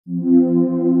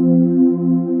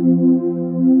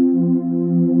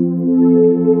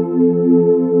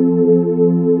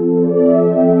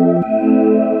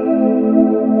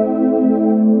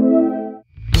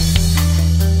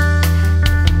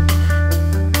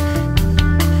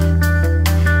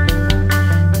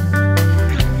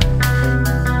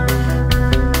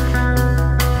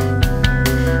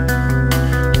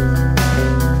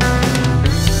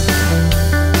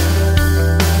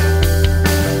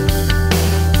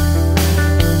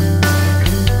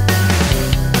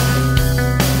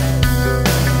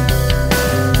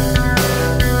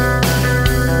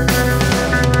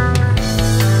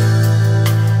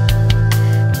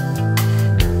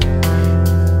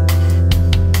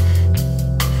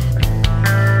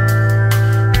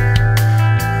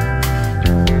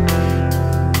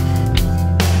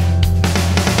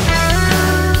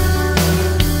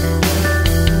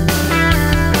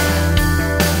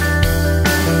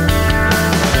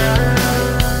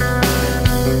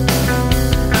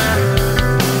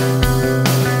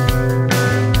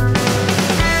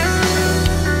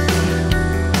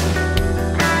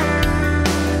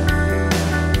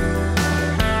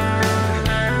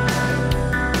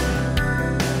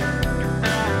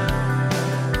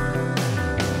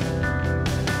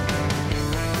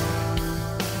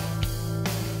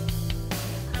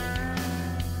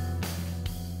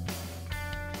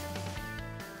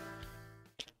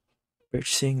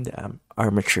Purchasing the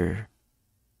armature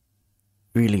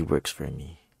really works for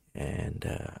me, and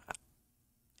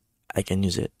I can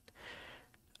use it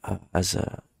as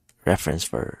a reference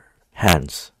for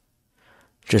hands.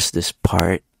 Just this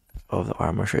part of the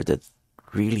armature that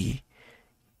really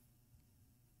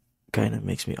kind of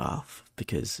makes me off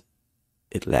because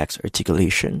it lacks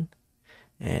articulation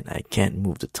and I can't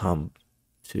move the thumb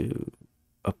to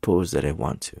a pose that I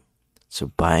want to.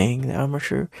 So buying the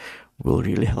armature will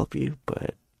really help you,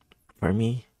 but for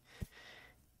me,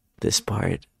 this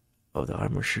part of the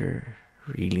armature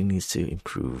really needs to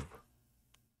improve.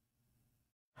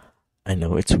 I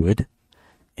know it's wood,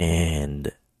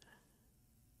 and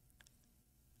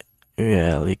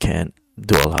well, you can't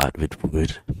do a lot with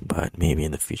wood, but maybe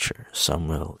in the future, some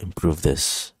will improve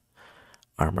this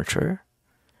armature.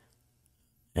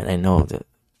 And I know that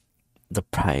the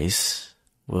price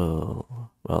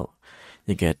will, well,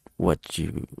 you get what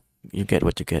you get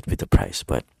what you get with the price,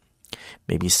 but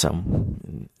maybe some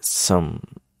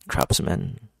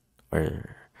craftsman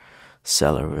or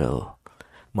seller will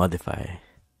modify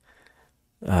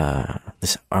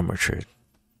this armature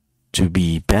to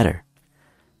be better.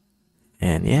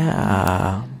 And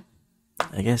yeah,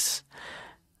 I guess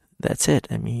that's it.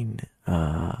 I mean,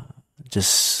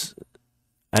 just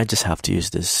I just have to use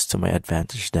this to my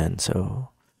advantage then. So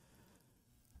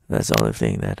that's the only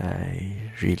thing that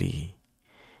I really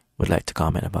would like to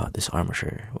comment about this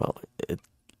armature. Well, it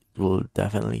will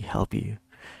definitely help you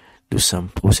do some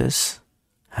poses,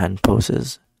 hand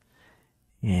poses,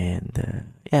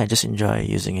 and yeah, just enjoy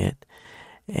using it.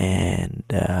 And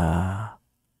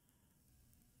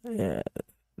yeah,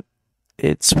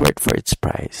 it's worth for its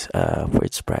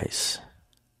price.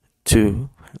 Two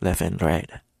left and right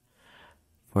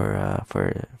for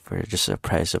just the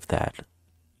price of that.